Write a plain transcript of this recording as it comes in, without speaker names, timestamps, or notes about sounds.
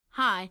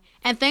Hi,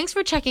 and thanks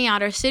for checking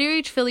out our City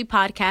Reach Philly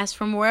podcast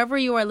from wherever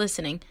you are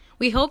listening.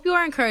 We hope you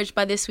are encouraged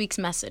by this week's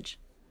message.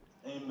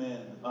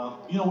 Amen.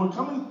 We're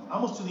coming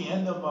almost to the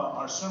end of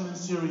our sermon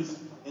series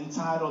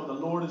entitled, The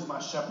Lord is My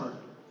Shepherd.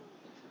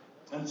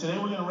 And today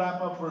we're going to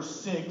wrap up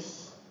verse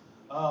 6.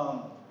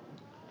 But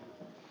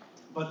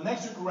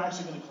next week we're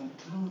actually going to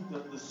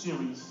conclude the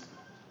series.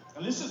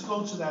 And let's just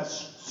go to that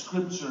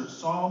scripture,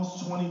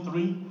 Psalms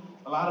 23.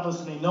 A lot of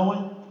us may know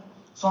it.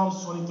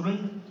 Psalms 23.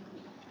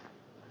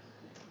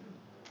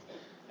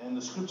 And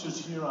the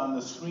scripture's here on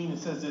the screen. It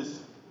says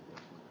this.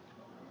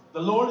 The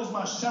Lord is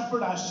my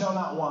shepherd, I shall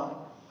not want.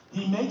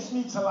 He makes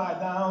me to lie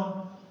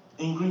down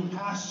in green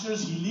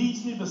pastures. He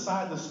leads me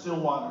beside the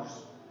still waters.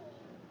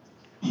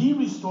 He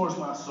restores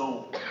my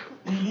soul.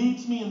 He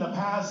leads me in the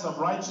paths of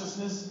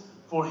righteousness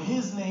for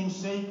his name's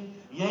sake.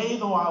 Yea,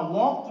 though I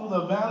walk through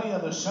the valley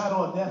of the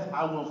shadow of death,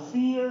 I will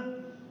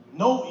fear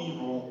no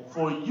evil,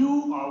 for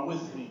you are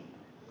with me.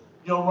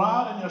 Your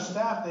rod and your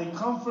staff, they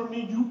comfort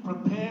me. You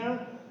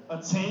prepare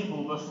a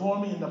table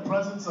before me in the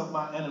presence of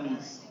my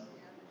enemies.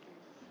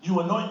 You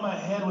anoint my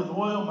head with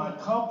oil, my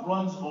cup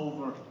runs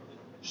over.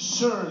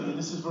 Surely,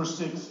 this is verse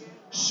 6,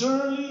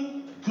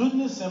 surely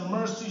goodness and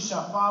mercy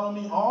shall follow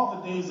me all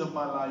the days of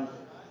my life,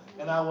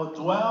 and I will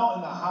dwell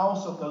in the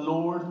house of the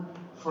Lord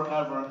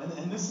forever.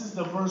 And this is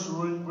the verse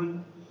we're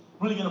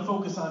really going to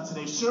focus on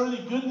today.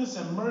 Surely goodness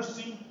and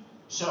mercy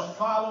shall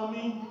follow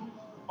me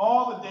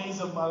all the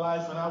days of my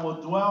life, and I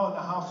will dwell in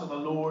the house of the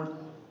Lord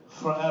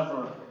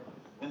forever.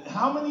 And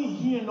how many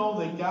here know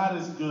that God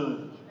is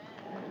good?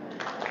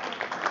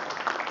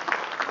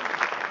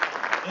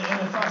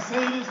 And if I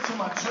say this to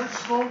my church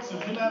folks,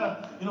 if you're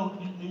not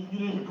you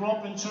didn't grow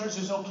up in church,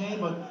 it's okay.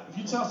 But if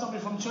you tell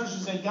somebody from church, you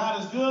say, God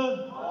is good.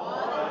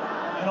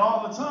 And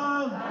all the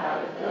time.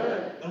 God is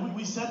good. And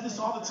we said this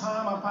all the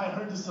time. I probably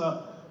heard this,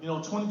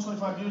 20,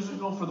 25 years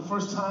ago for the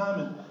first time.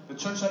 And the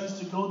church I used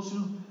to go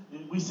to,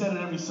 we said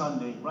it every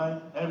Sunday,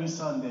 right? Every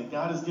Sunday.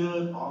 God is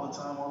good all the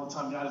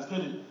time, God is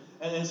good.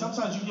 And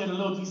sometimes you get a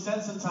little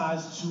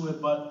desensitized to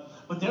it.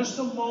 But there's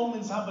some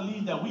moments, I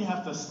believe, that we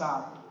have to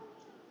stop.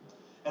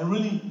 And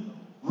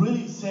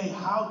really say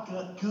how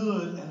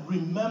good and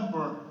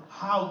remember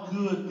how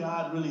good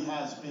God really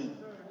has been.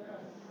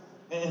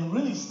 And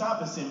really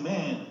stop and say,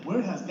 man,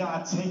 where has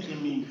God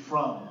taken me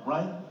from,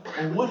 right?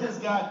 Or what has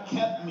God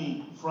kept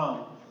me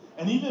from?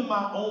 And even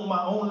my own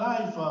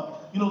life,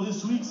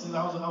 this week since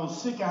I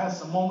was sick, I had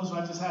some moments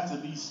where I just had to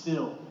be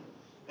still.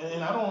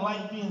 And I don't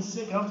like being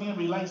sick. I don't think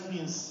everybody likes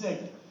being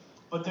sick.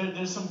 But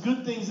there's some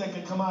good things that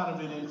can come out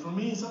of it. And for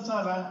me,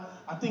 sometimes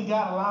I think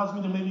God allows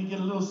me to maybe get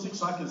a little sick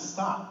so I can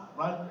stop,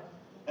 right?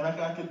 And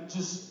I could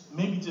just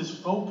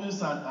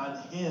focus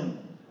on him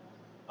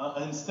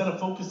instead of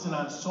focusing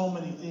on so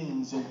many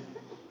things.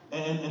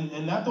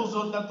 And not those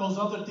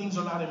other things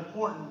are not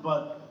important,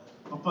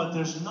 but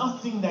there's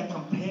nothing that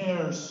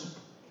compares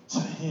to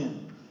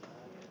him.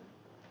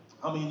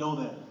 How many know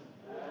that?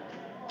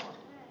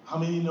 How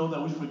many know that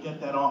we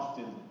forget that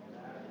often?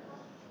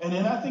 And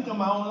then I think of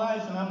my own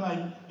life, and I'm like,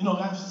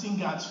 I've seen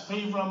God's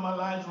favor on my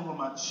life over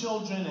my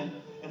children,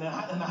 and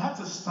I had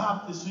to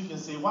stop this week and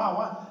say,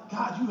 wow,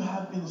 God, you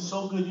have been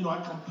so good.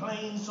 I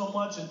complain so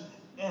much,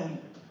 and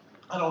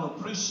I don't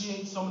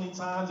appreciate so many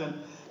times,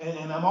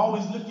 and I'm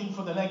always looking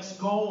for the next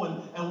goal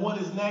and what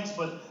is next,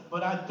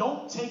 but I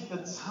don't take the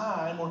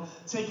time or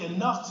take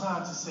enough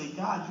time to say,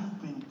 God,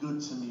 you've been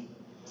good to me.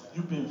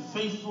 You've been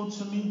faithful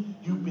to me.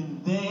 You've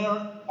been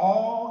there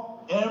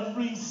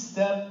every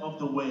step of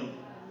the way.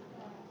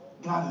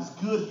 God is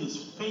good, he's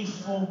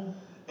faithful,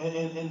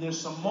 and there's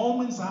some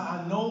moments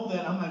I know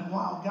that I'm like,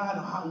 wow,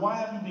 God, why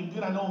have you been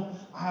good? I know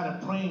I had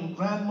a praying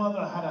grandmother,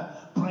 I had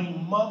a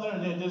praying mother,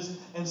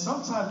 and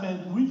sometimes,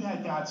 man, we've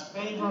had God's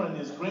favor and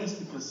his grace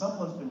because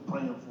someone's been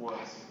praying for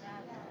us.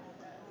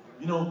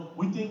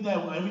 We think that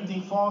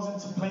everything falls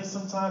into place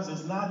sometimes.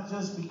 It's not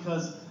just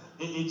because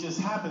it just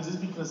happens, it's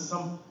because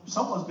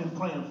someone's been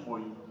praying for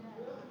you.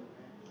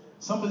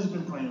 Somebody's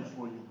been praying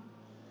for you.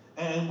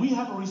 And we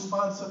have a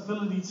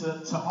responsibility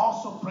to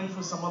also pray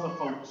for some other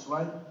folks,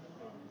 right?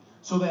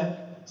 So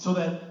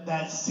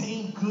that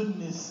same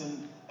goodness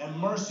and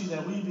mercy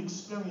that we've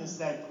experienced,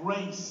 that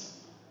grace,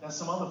 that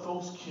some other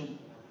folks can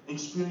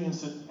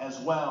experience it as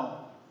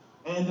well.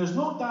 And there's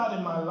no doubt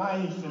in my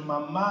life, in my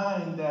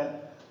mind,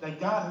 that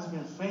God has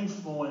been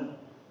faithful.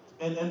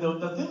 And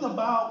the thing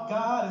about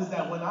God is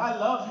that when I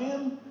love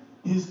him,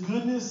 his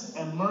goodness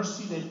and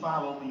mercy, they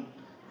follow me.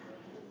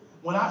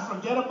 When I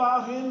forget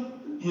about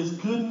him, his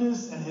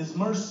goodness and his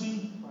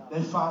mercy,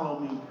 they follow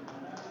me.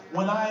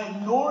 When I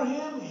ignore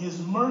him, his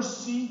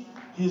mercy,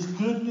 his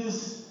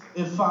goodness,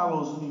 it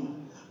follows me.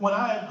 When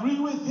I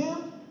agree with him,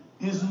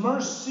 his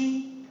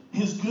mercy,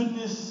 his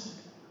goodness,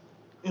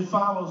 it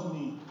follows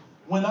me.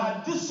 When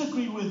I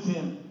disagree with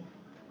him,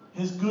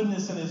 his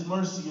goodness and his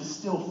mercy is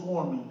still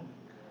for me.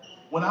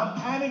 When I'm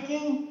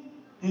panicking,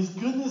 his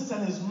goodness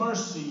and his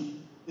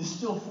mercy is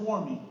still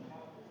for me.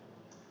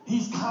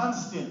 He's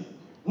constant.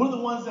 We're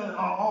the ones that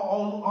are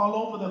all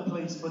over the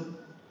place, but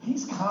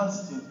he's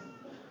constant.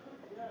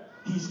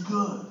 He's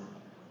good.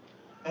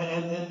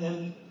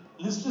 And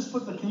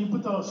can you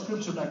put the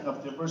scripture back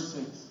up there, verse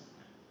 6.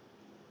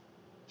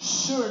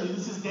 Surely,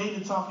 this is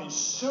David talking,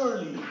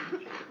 surely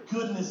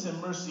goodness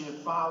and mercy, it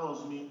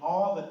follows me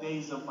all the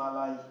days of my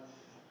life.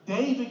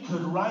 David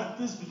could write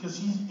this because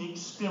he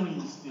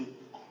experienced it.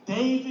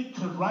 David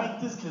could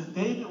write this because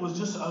David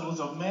was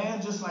a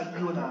man just like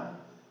you and I.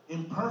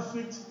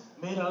 Imperfect,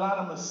 made a lot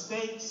of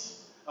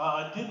mistakes,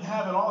 didn't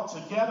have it all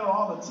together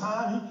all the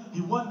time.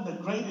 He wasn't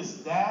the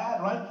greatest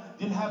dad, right?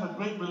 Didn't have a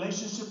great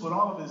relationship with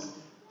all of his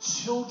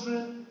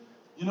children,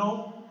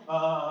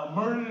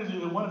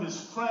 murdered one of his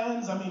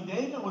friends. I mean,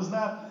 David was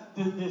not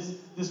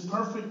this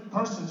perfect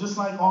person just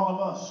like all of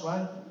us,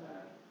 right?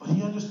 But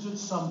he understood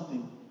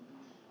something.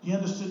 He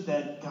understood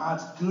that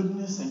God's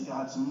goodness and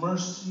God's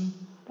mercy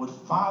would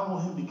follow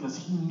him because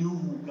he knew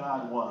who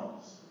God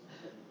was.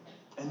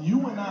 And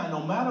you and I,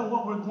 no matter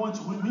what we're going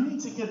through, we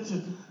need to get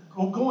to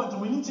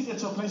we need to get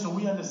to a place where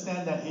we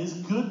understand that his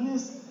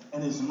goodness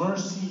and his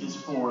mercy is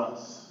for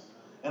us.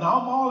 And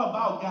I'm all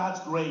about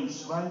God's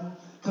grace, right?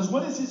 Because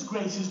what is his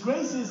grace? His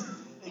grace is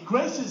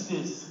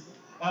this.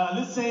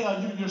 Let's say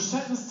you're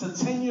sentenced to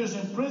 10 years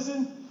in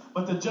prison,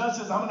 but the judge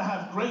says, I'm going to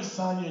have grace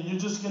on you, and you're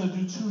just going to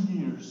do 2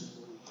 years.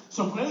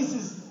 So grace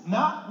is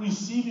not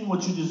receiving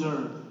what you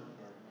deserve.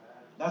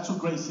 That's what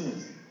grace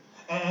is.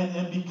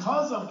 And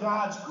because of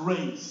God's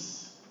grace,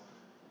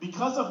 we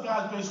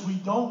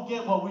don't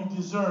get what we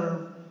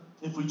deserve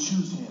if we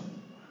choose him.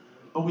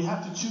 But we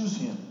have to choose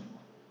him.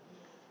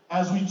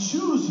 As we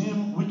choose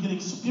him, we can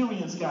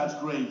experience God's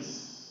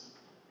grace.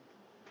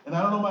 And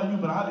I don't know about you,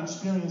 but I've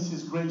experienced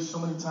his grace so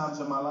many times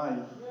in my life.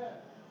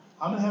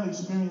 How many have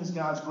experienced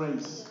God's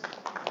grace?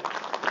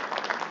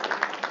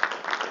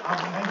 I'm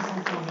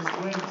thankful for his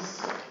grace.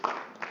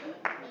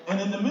 And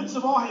in the midst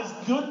of all his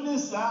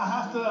goodness,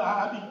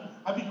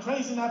 I'd be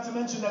crazy not to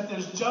mention that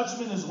there's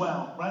judgment as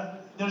well, right?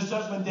 There's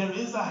judgment. There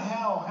is a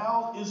hell.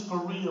 Hell is for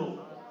real.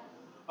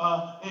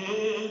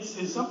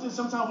 It's something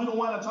sometimes we don't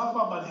want to talk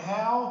about, but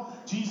hell,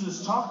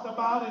 Jesus talked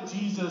about it.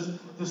 Jesus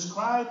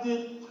described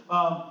it.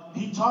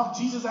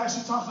 Jesus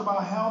actually talked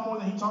about hell more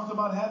than he talked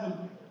about heaven.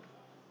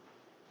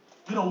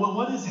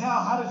 What is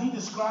hell? How did he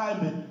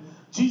describe it?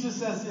 Jesus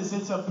says this: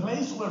 it's a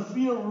place where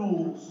fear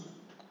rules.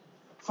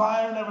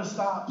 Fire never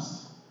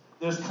stops.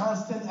 There's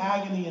constant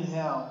agony in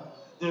hell.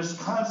 There's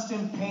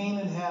constant pain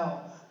in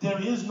hell.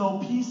 There is no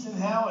peace in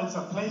hell. It's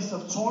a place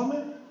of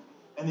torment,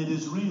 and it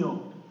is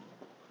real.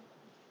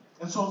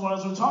 And so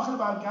as we're talking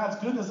about God's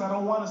goodness, I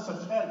don't want us to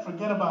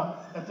forget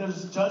about that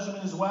there's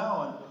judgment as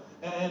well.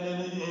 And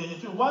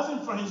if it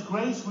wasn't for his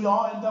grace, we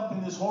all end up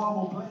in this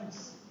horrible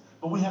place.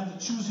 But we have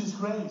to choose his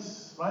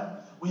grace, right?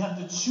 We have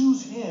to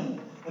choose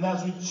him. And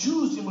as we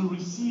choose him, we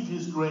receive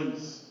his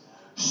grace.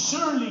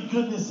 Surely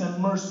goodness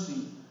and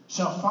mercy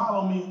shall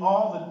follow me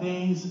all the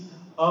days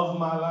of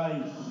my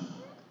life.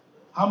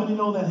 How many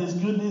know that his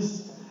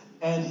goodness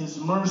and his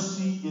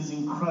mercy is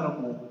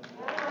incredible?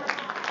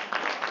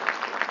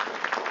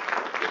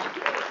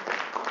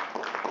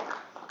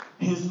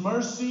 His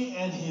mercy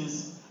and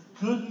his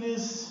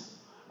goodness,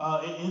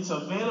 it's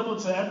available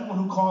to everyone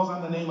who calls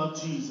on the name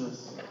of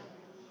Jesus.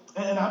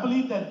 And I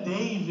believe that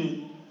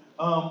David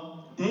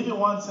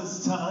wants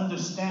us to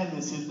understand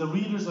this. The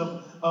readers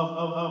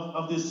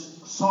of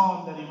this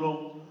psalm that he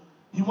wrote,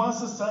 he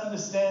wants us to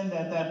understand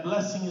that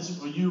blessing is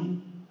for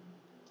you.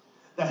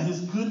 That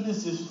his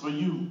goodness is for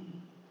you.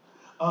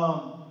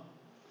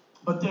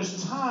 But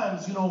there's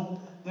times,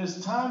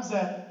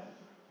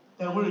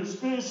 that we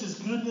experience his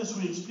goodness,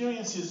 we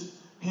experience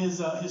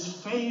his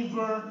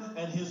favor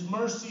and his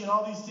mercy and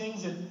all these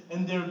things,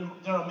 and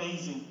they're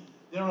amazing.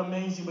 They're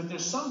amazing, but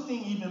there's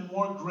something even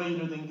more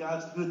greater than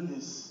God's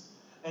goodness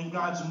and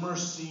God's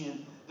mercy,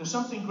 and there's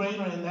something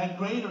greater, and that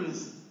greater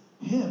is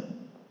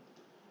him.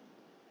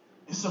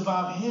 It's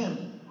about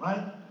him,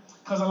 right?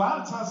 Because a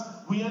lot of times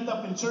we end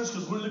up in church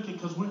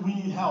because we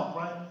need help,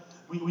 right?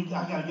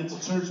 I got to get to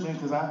church, man,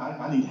 because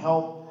I need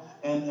help.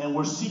 And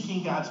we're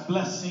seeking God's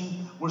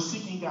blessing. We're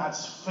seeking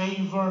God's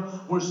favor.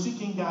 We're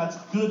seeking God's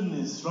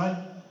goodness, right?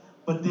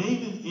 But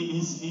David,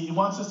 he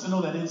wants us to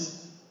know that it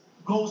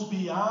goes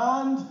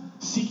beyond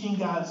seeking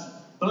God's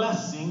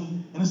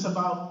blessing, and it's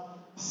about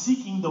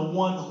seeking the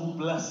one who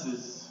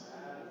blesses.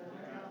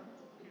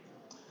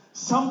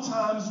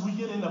 Sometimes we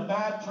get in a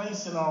bad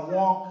place in our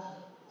walk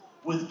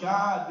with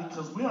God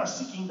because we are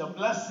seeking the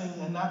blessing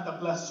and not the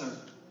blesser.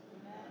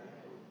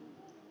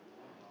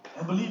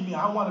 And believe me,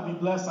 I want to be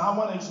blessed. I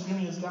want to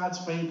experience God's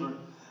favor.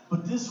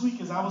 But this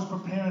week, as I was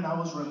preparing, I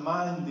was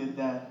reminded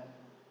that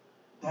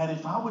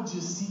if I would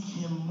just seek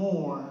him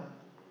more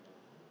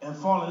and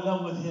fall in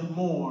love with him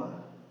more,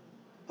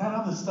 that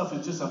other stuff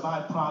is just a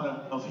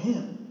byproduct of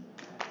him,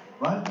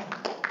 right?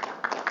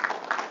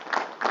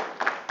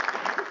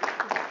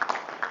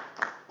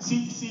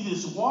 See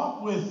this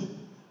walk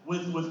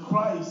with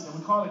Christ, and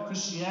we call it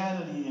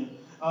Christianity, and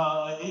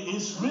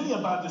it's really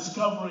about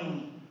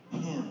discovering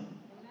him.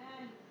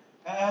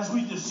 As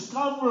we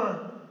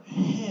discover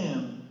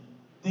him,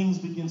 things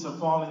begin to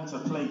fall into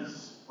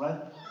place, right?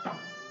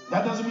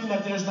 That doesn't mean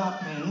that there's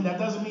not pain. That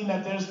doesn't mean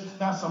that there's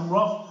not some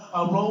rough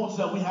roads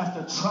that we have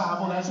to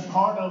travel. That's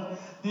part of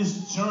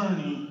this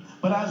journey.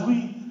 But as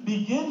we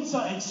begin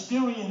to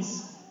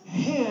experience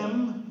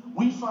Him,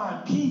 we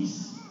find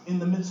peace in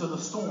the midst of the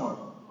storm,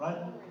 right?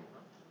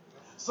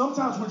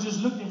 Sometimes we're just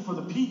looking for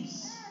the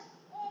peace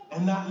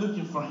and not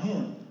looking for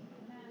Him.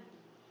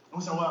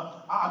 We say,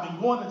 well, I've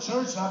been going to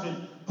church and I've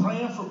been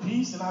praying for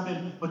peace,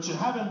 but you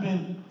haven't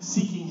been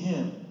seeking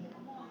Him.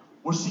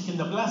 We're seeking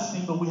the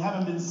blessing, but we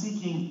haven't been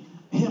seeking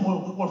Him.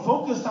 We're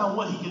focused on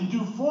what He can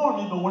do for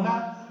me, but we're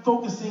not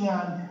focusing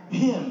on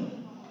Him.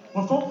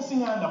 We're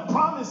focusing on the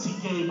promise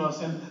He gave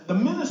us and the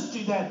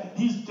ministry that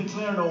He's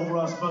declared over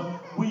us,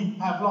 but we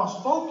have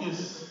lost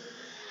focus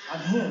on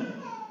Him.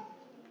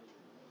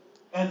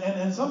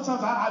 And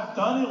sometimes I've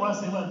done it where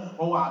I say,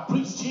 well, I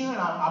preached here and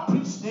I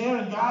preached there,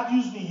 and God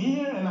used me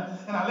here, and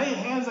I laid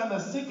hands on the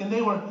sick and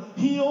they were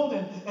healed,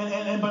 but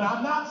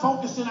I'm not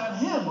focusing on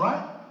Him,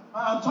 right?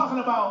 I'm talking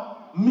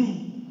about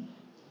me.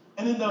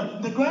 And in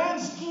the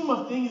grand scheme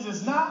of things,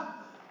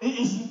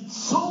 it's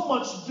so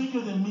much bigger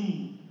than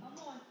me.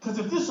 Because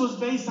if this was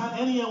based on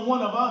any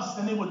one of us,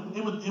 then it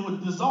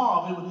would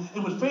dissolve,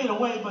 it would fade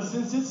away. But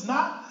since it's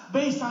not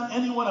based on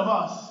any one of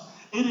us,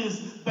 it is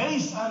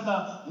based on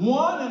the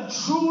one and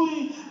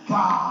truly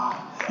God.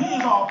 He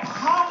is all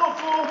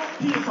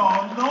powerful. He is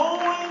all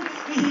knowing.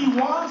 He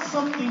wants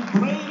something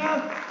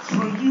greater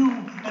for you.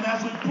 And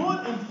as we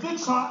put and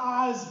fix our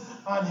eyes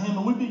on Him,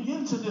 and we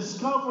begin to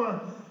discover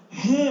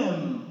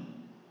Him,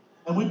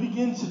 and we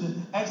begin to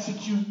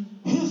execute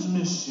His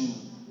mission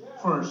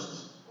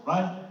first,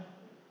 right?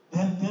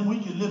 Then we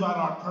can live out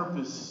our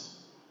purpose.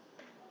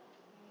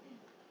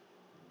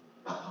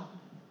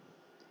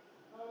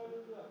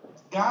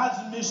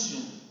 God's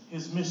mission,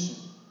 His mission.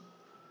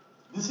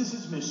 This is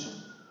His mission.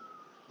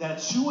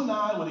 That you and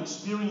I would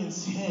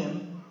experience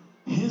Him,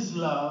 His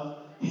love,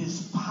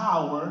 His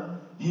power,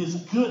 His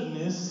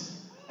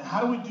goodness. And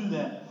how do we do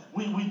that?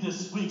 We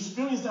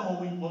experience that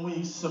when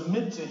we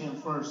submit to Him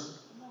first.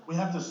 We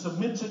have to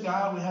submit to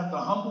God. We have to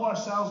humble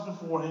ourselves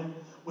before Him.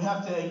 We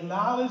have to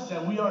acknowledge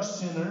that we are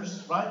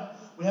sinners, right?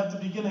 We have to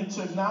begin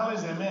to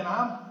acknowledge that, man,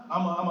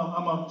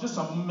 I'm just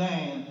a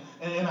man,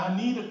 and I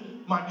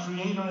need my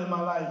Creator in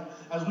my life.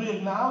 As we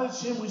acknowledge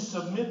Him, we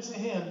submit to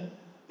Him,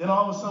 then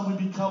all of a sudden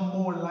we become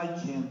more like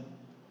Him,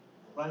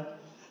 right?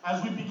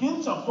 As we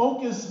begin to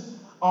focus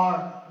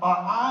our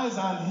eyes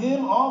on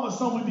Him, all of a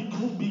sudden we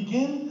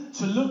begin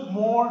to look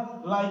more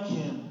like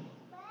Him.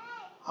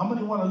 How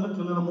many want to look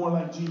a little more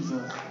like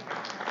Jesus?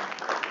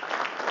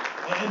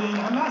 And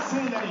I'm not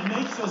saying that it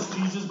makes us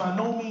Jesus. By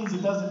no means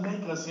it doesn't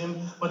make us Him,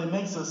 but it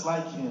makes us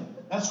like Him.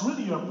 That's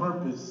really your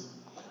purpose.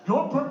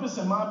 Your purpose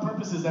and my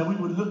purpose is that we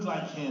would look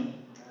like Him.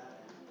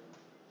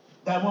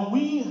 That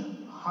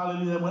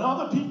when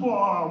other people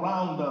are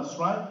around us,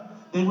 right,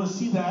 they will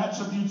see the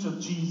attributes of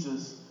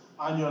Jesus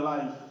on your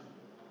life.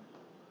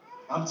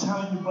 I'm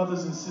telling you,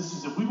 brothers and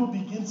sisters, if we will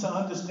begin to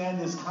understand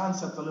this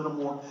concept a little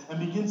more and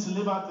begin to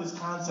live out this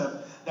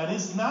concept, that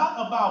it's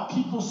not about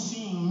people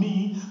seeing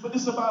me, but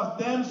it's about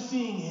them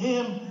seeing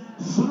Him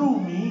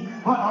through me,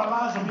 right, our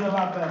lives will be a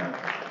lot better.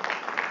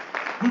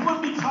 We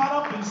wouldn't be caught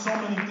up in so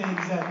many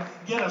things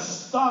that get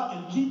us stuck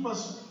and keep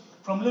us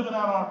from living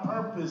out our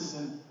purpose.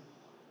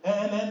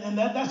 And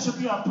that should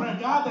be our prayer.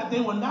 God, that they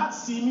will not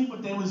see me,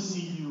 but they will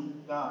see you,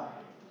 God.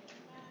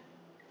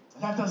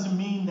 And that doesn't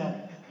mean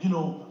that,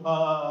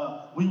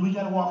 we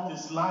got to walk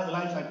this life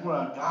like we're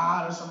a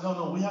God or something.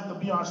 No, we have to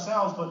be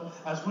ourselves. But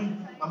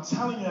I'm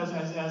telling you,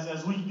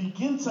 as we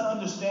begin to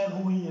understand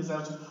who He is,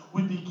 as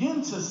we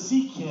begin to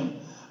seek Him,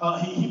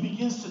 He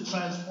begins to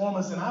transform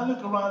us. And I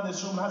look around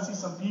this room and I see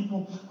some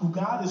people who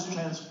God is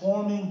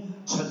transforming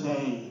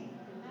today.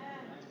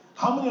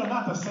 How many are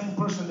not the same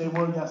person they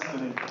were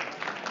yesterday?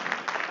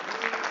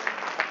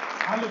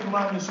 I look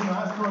around this room and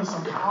I feel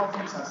some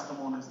powerful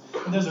testimonies.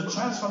 And there's a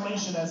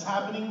transformation that's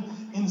happening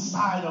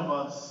inside of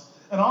us.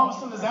 And all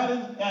of a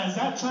sudden, as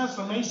that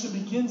transformation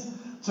begins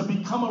to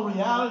become a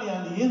reality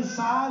on the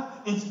inside,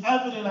 it's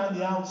evident on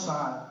the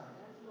outside.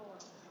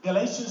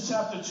 Galatians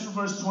chapter 2,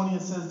 verse 20,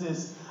 it says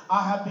this: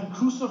 I have been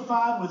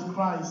crucified with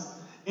Christ.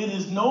 It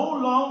is no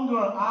longer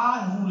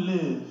I who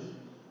live,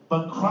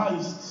 but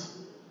Christ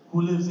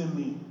who lives in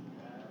me.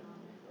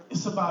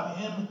 It's about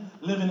Him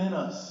living in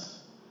us.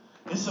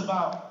 It's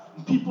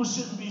about, people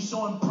shouldn't be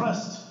so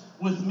impressed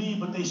with me,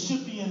 but they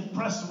should be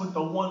impressed with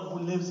the one who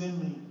lives in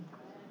me.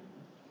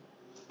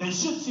 They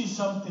should see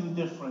something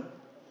different.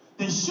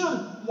 They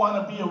should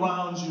want to be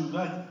around you.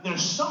 Like,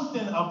 there's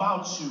something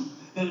about you.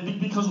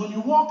 Because when you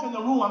walk in the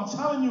room, I'm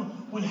telling you,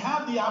 we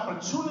have the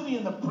opportunity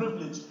and the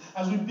privilege,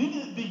 as we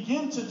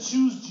begin to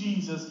choose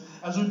Jesus,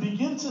 as we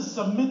begin to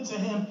submit to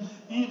Him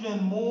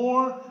even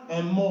more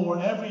and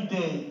more every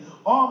day,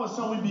 all of a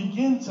sudden we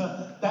begin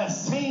to, that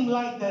same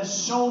light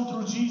that's shone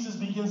through Jesus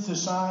begins to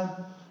shine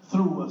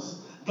through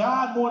us.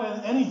 God, more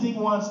than anything,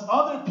 wants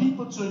other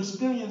people to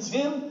experience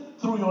Him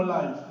through your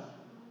life.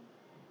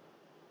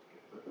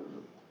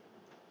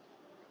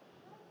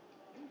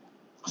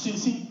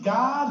 See,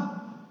 God,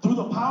 through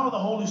the power of the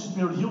Holy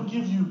Spirit, He'll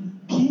give you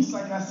peace,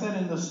 like I said,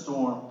 in the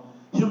storm.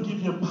 He'll give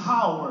you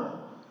power.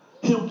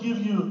 He'll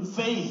give you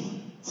faith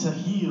to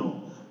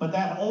heal. But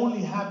that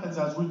only happens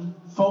as we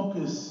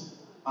focus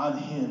on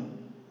Him.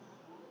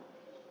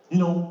 You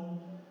know,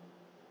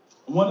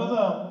 one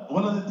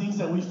of the things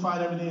that we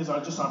fight every day is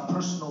just our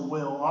personal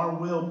will. Our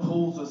will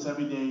pulls us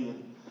every day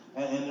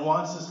and it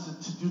wants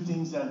us to do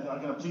things that are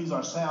going to please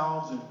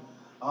ourselves.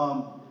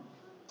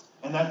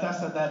 And that's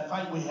that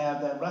fight we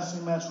have, that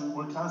wrestling match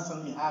we're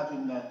constantly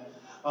having,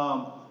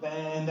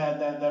 and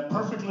that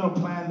perfect little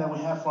plan that we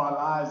have for our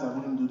lives, that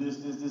we're going to do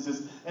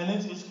this. And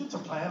it's good to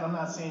plan, I'm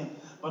not saying,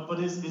 but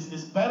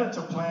it's better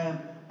to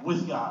plan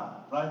with God,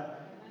 right?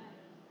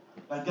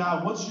 Like,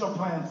 God, what's your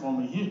plan for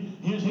me?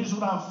 Here's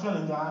what I'm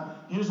feeling, God.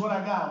 Here's what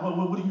I got.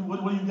 What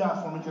do you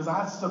got for me? Because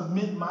I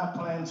submit my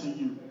plan to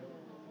you.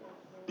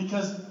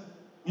 Because,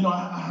 you know,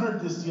 I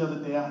heard this the other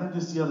day.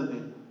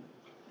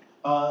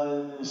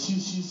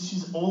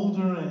 She's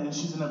older and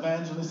she's an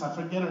evangelist. I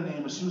forget her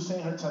name, but she was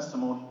saying her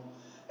testimony.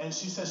 And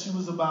she said she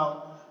was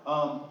about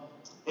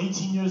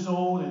 18 years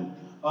old, and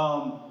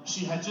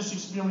she had just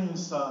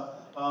experienced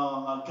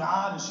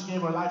God, and she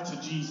gave her life to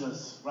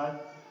Jesus, right?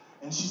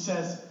 And she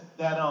says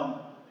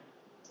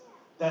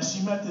that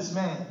she met this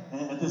man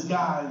and this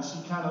guy, and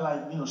she kind of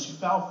like, you know, she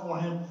fell for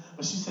him.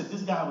 But she said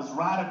this guy was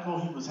radical.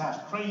 He was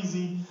half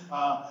crazy,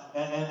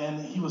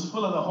 and he was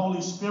full of the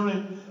Holy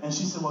Spirit. And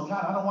she said, well,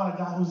 God, I don't want a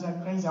guy who's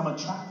that crazy. I'm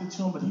attracted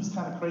to him, but he's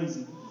kind of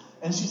crazy.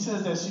 And she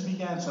says that she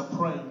began to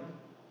pray.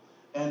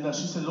 And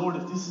she said, Lord,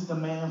 if this is the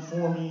man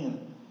for me,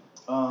 and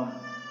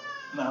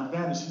now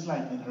granted, she's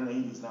like in her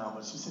 80s now,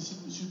 but she said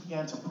she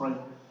began to pray.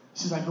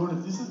 She's like, Lord,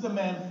 if this is the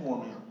man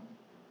for me,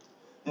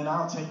 then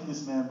I'll take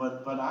this man,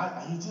 but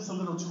he's just a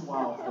little too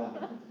wild for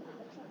me.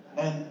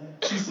 And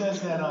she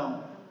says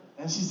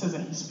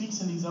that he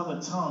speaks in these other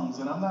tongues,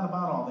 and I'm not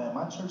about all that.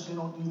 My church, they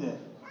don't do that.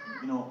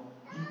 You know,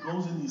 he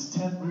goes in these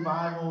tent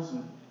revivals,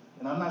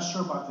 and I'm not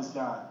sure about this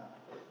guy.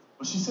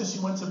 But she said she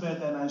went to bed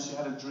that night, she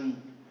had a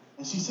dream.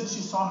 And she said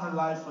she saw her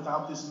life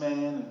without this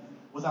man, and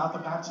without the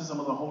baptism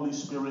of the Holy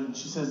Spirit. And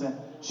she says that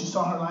she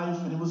saw her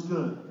life, and it was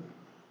good.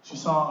 She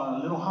saw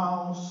a little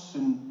house,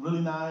 and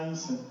really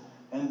nice,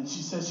 and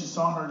she said she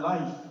saw her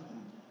life,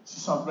 and she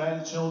saw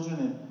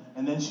grandchildren,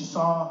 and then she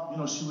saw, you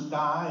know, she would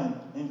die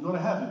and go to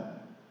heaven.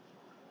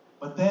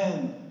 But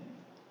then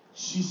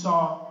she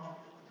saw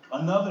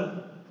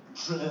another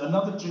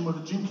dream, or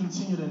the dream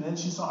continued, and then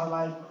she saw her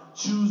life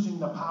choosing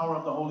the power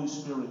of the Holy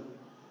Spirit.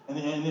 And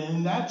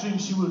in that dream,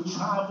 she would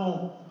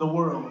travel the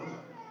world,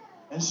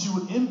 and she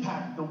would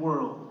impact the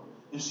world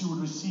if she would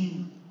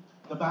receive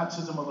the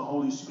baptism of the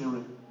Holy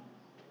Spirit.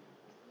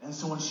 And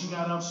so when she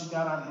got up, she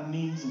got on her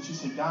knees and she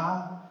said,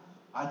 God,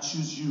 I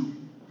choose you.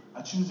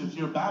 I choose, if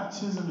your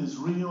baptism is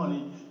real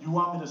and you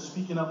want me to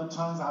speak in other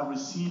tongues, I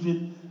receive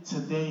it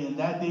today. And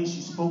that day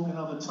she spoke in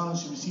other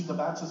tongues. She received the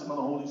baptism of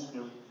the Holy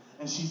Spirit.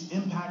 And she's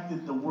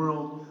impacted the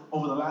world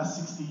over the last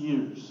 60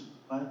 years,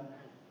 right?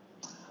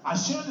 I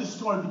share this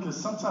story because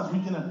sometimes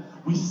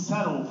we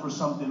settle for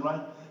something,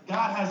 right?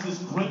 God has this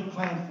great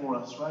plan for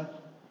us, right?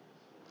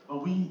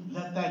 But we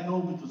let that go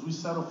because we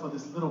settle for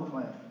this little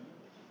plan.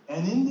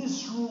 And in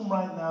this room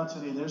right now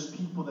today, there's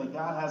people that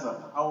God has a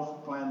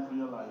powerful plan for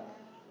your life.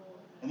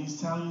 And He's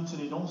telling you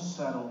today, don't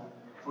settle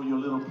for your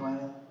little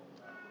plan.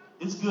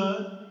 It's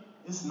good,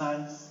 it's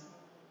nice,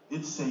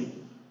 it's safe.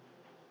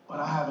 But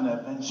I have an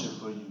adventure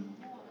for you.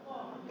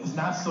 It's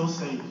not so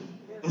safe.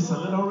 It's a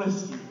little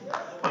risky.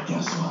 But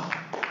guess what?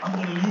 I'm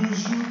going to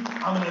use you.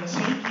 I'm going to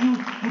take you.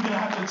 You're going to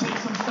have to take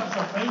some steps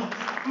of faith.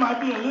 It might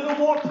be a little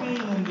more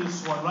pain in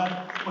this one,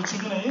 right? But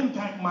you're going to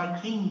impact my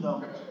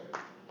kingdom.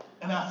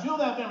 And I feel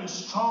that very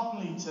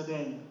strongly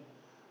today.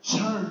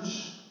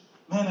 Church,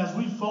 man, as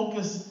we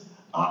focus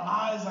our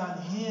eyes on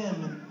Him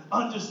and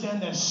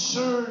understand that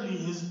surely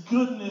His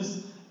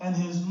goodness and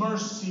His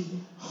mercy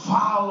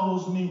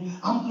follows me,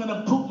 I'm going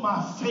to put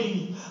my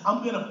faith,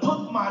 I'm going to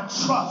put my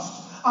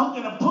trust, I'm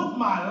going to put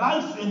my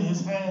life in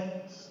His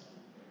hands.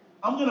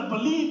 I'm going to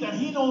believe that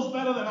He knows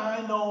better than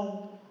I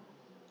know.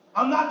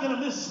 I'm not going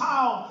to miss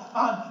out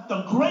on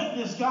the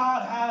greatness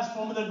God has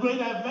for me, the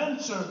great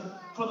adventure,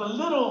 for the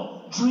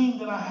little dream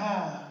that I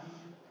have.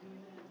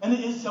 And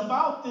it's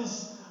about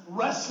this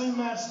wrestling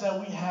match that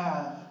we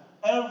have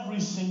every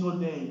single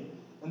day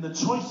and the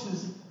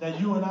choices that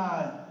you and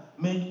I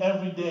make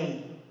every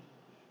day.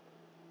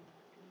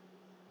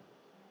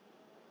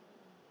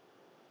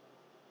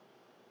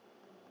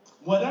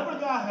 Whatever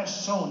God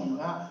has shown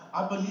you,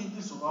 I believe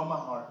this with all my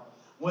heart.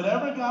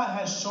 Whatever God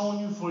has shown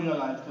you for your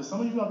life, because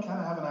some of you kind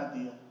of have an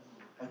idea.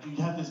 Like you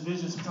have this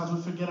vision, sometimes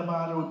we forget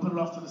about it or we put it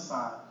off to the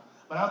side.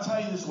 But I'll tell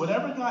you this,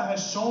 whatever God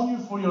has shown you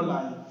for your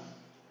life,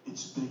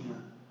 it's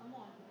bigger.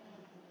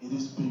 It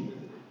is bigger.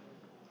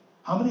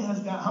 How many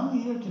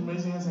here can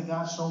raise their hands and say,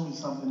 God showed me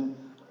something,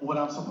 what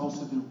I'm supposed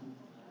to do?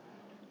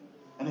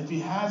 And if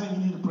He hasn't,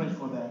 you need to pray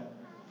for that.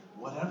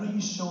 Whatever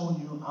He's shown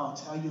you, I'll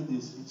tell you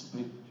this, it's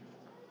bigger.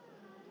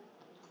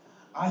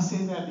 I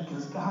say that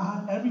because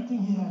God,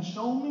 everything He has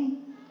shown me,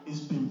 has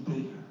been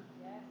bigger.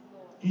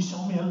 He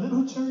showed me a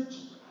little church.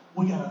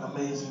 We got an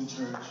amazing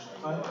church,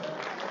 right?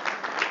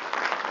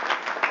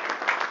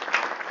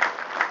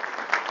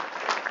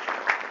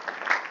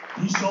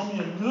 He showed me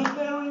a good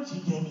marriage. He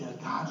gave me a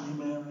godly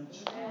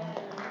marriage.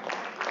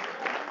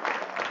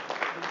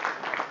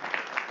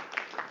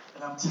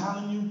 And I'm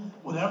telling you,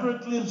 whatever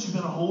glimpse, you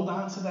better hold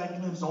on to that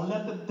glimpse. Don't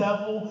let the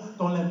devil,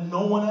 don't let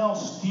no one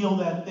else steal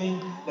that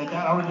thing that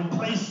God already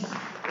placed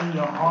in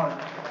your heart.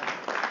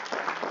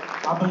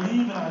 I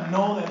believe and I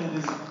know that it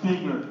is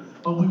bigger,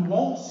 but we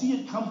won't see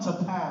it come to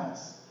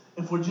pass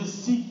if we're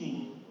just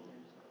seeking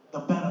the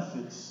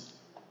benefits.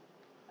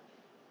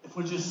 If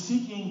we're just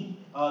seeking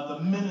the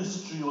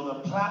ministry or the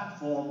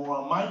platform or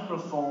a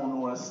microphone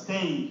or a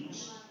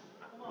stage,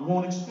 we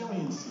won't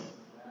experience it.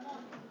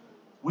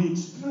 We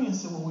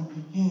experience it when we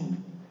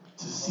begin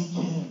to seek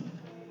Him,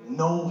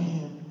 know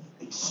Him,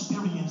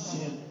 experience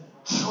Him,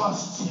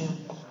 trust Him,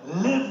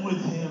 live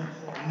with Him,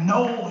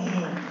 know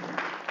Him.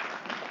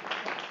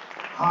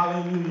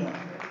 Hallelujah.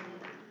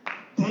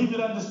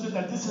 David understood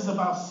that this is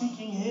about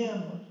seeking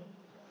Him.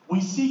 We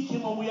seek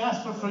Him when we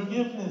ask for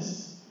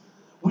forgiveness.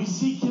 We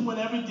seek Him when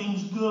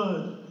everything's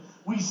good.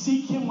 We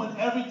seek Him when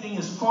everything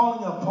is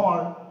falling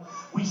apart.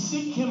 We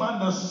seek Him on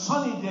the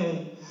sunny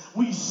day.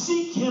 We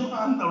seek Him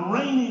on the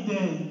rainy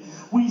day.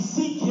 We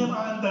seek Him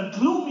on the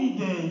gloomy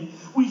day.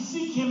 We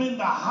seek Him on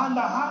the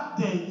hot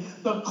day,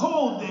 the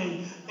cold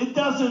day. It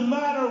doesn't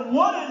matter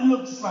what it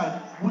looks like.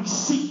 We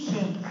seek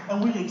Him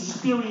and we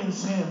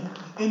experience Him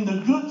in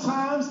the good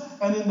times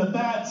and in the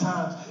bad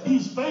times.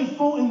 He's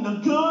faithful in the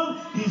good.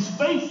 He's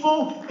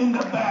faithful in the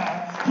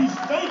bad. He's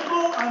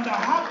faithful on the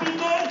happy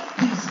day.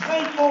 He's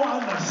faithful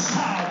on the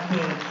sad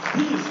day.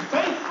 He is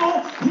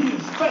faithful. He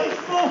is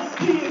faithful.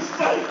 He is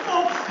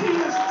faithful. He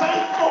is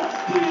faithful.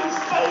 He is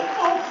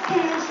faithful. He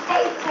is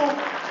faithful.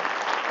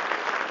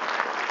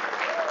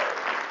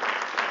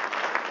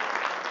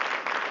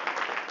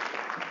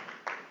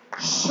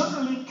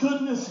 Surely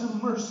goodness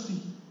and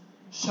mercy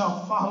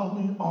shall follow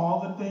me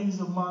all the days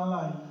of my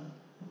life,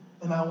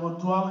 and I will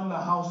dwell in the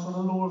house of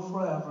the Lord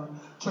forever.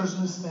 Church,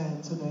 let's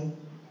stand today.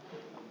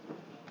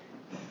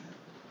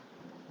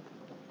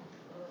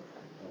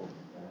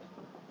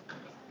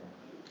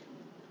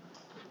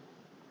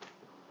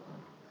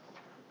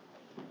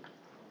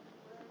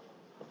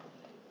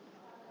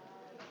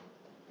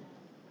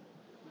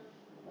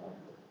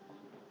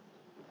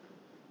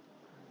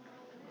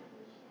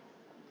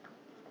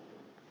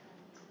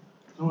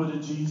 Glory to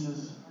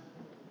Jesus.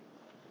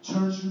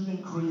 Church, you've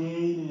been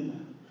created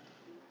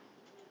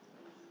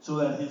so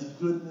that His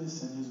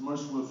goodness and His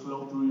mercy will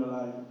flow through your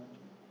life.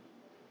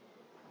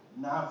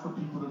 Not for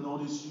people to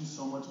notice you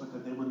so much, but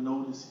that they would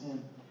notice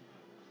Him.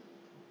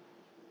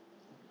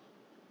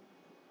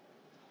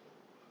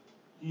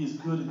 He is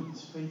good and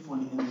He's faithful,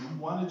 and He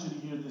wanted you to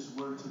hear this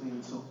word today.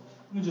 And so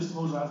you can just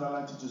close your eyes. I'd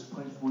like to just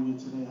pray for you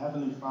today.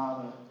 Heavenly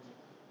Father,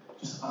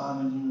 just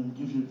honor you and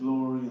give you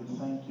glory and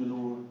thank you,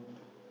 Lord.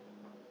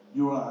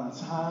 You are on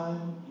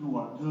time. You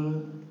are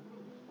good.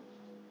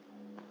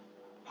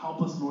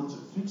 Help us, Lord, to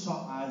fix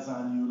our eyes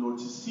on you, Lord,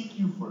 to seek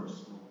you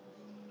first, Lord.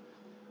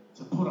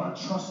 To put our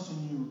trust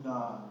in you,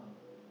 God.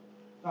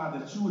 God,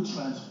 that you would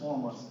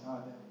transform us,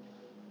 God. That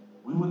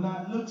we would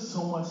not look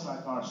so much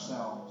like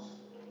ourselves,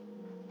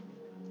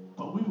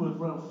 but we would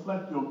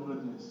reflect your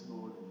goodness,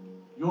 Lord.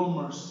 Your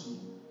mercy,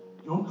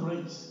 your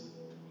grace,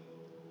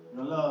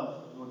 your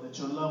love, Lord. That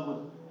your love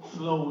would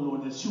flow,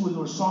 Lord. That you would,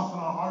 Lord, soften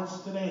our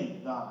hearts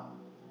today, God.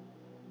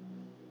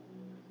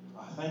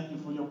 I thank you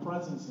for your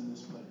presence in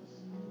this place.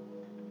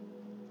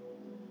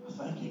 I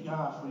thank you,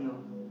 God, for your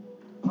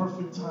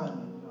perfect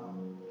timing, God.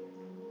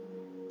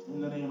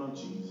 In the name of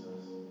Jesus.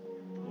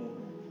 Amen.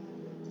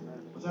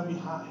 With every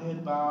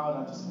head bowed,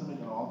 I'm just going to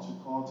make an altar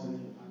call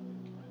today.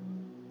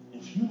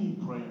 If you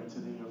need prayer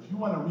today, or if you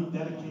want to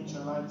rededicate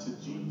your life to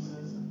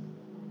Jesus,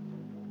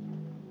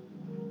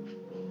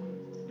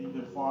 you've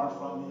been far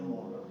from Him,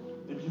 or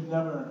if you've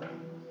never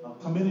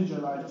committed your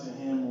life to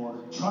Him, or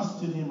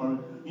trusted Him, or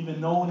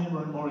even known Him,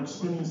 or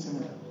experienced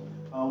Him,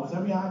 with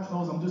every eye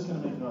closed, I'm just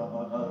going to make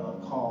a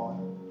call.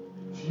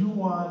 If you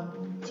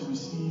want to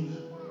receive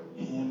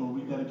Him or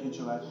rededicate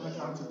your life, I'm going to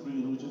count to 3,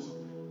 and you just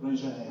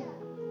raise your hand.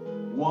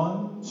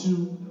 1,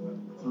 2,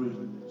 3.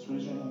 Just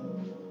raise your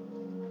hand.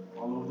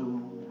 All over the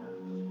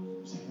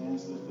room. Just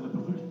hands lifted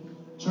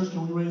up. Church,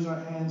 can we raise our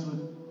hands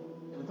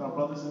with our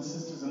brothers and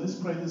sisters? And let's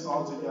pray this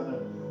all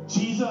together.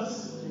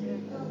 Jesus,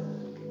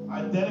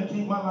 I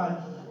dedicate my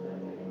life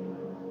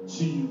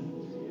to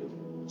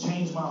you.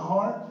 Change my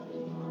heart,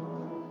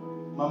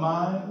 my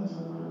mind,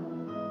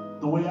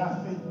 the way I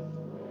think.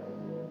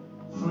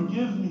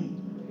 Forgive me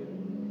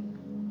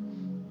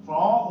for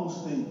all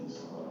those things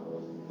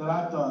that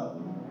I've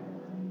done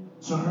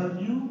to hurt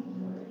you,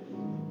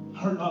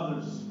 hurt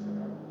others.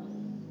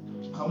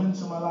 Come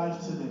into my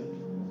life today.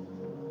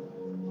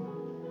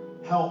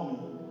 Help me.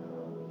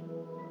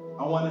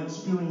 I want to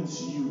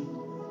experience you.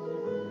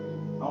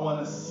 I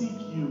want to seek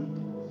you.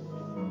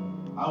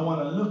 I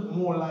want to look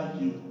more like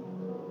you.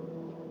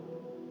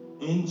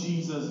 In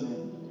Jesus'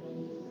 name.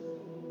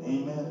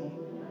 Amen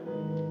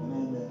and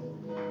amen.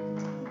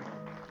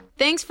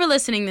 Thanks for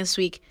listening this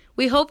week.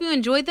 We hope you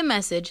enjoyed the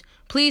message.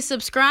 Please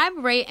subscribe,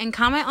 rate, and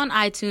comment on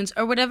iTunes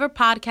or whatever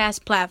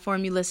podcast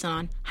platform you listen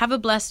on. Have a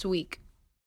blessed week.